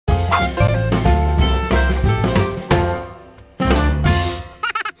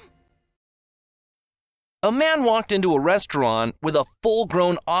A man walked into a restaurant with a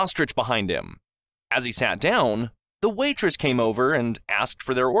full-grown ostrich behind him. As he sat down, the waitress came over and asked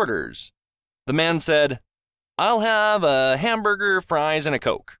for their orders. The man said, "I'll have a hamburger, fries, and a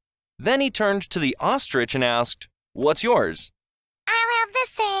Coke." Then he turned to the ostrich and asked, "What's yours?" "I'll have the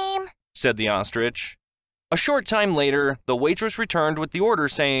same," said the ostrich. A short time later, the waitress returned with the order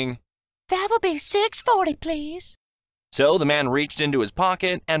saying, "That will be $6.40, please." So the man reached into his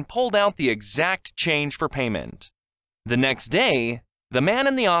pocket and pulled out the exact change for payment. The next day, the man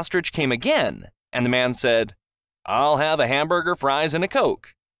and the ostrich came again, and the man said, "I'll have a hamburger, fries, and a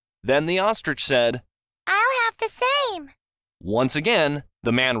Coke." Then the ostrich said, "I'll have the same." Once again,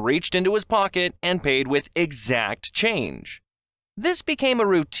 the man reached into his pocket and paid with exact change. This became a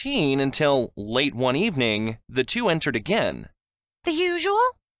routine until late one evening, the two entered again. "The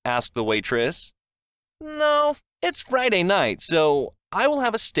usual?" asked the waitress. "No, it's Friday night, so I will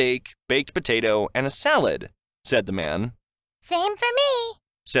have a steak, baked potato, and a salad," said the man. "Same for me,"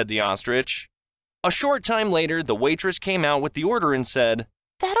 said the ostrich. A short time later, the waitress came out with the order and said,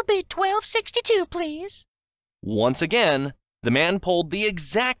 "That'll be $12.62, please." Once again, the man pulled the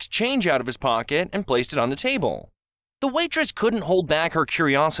exact change out of his pocket and placed it on the table. The waitress couldn't hold back her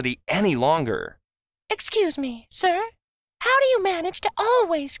curiosity any longer. "Excuse me, sir. How do you manage to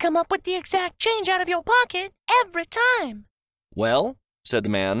always come up with the exact change out of your pocket every time?" "Well," said the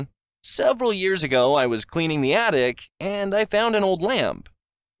man, "several years ago I was cleaning the attic and I found an old lamp.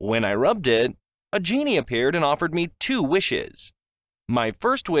 When I rubbed it, a genie appeared and offered me 2 wishes. My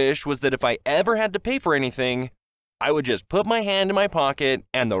first wish was that if I ever had to pay for anything, I would just put my hand in my pocket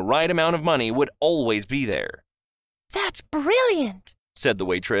and the right amount of money would always be there." "That's brilliant," said the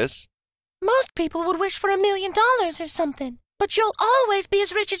waitress. "Most people would wish for $1 million or something, but you'll always be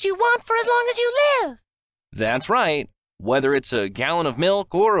as rich as you want for as long as you live." "That's right. Whether it's a gallon of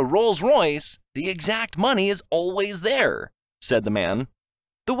milk or a Rolls Royce, the exact money is always there," said the man.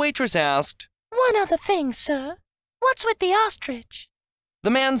 The waitress asked, "One other thing, sir. What's with the ostrich?" The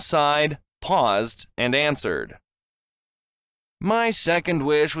man sighed, paused, and answered, "My second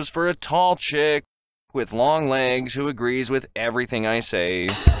wish was for a tall chick with long legs who agrees with everything I say."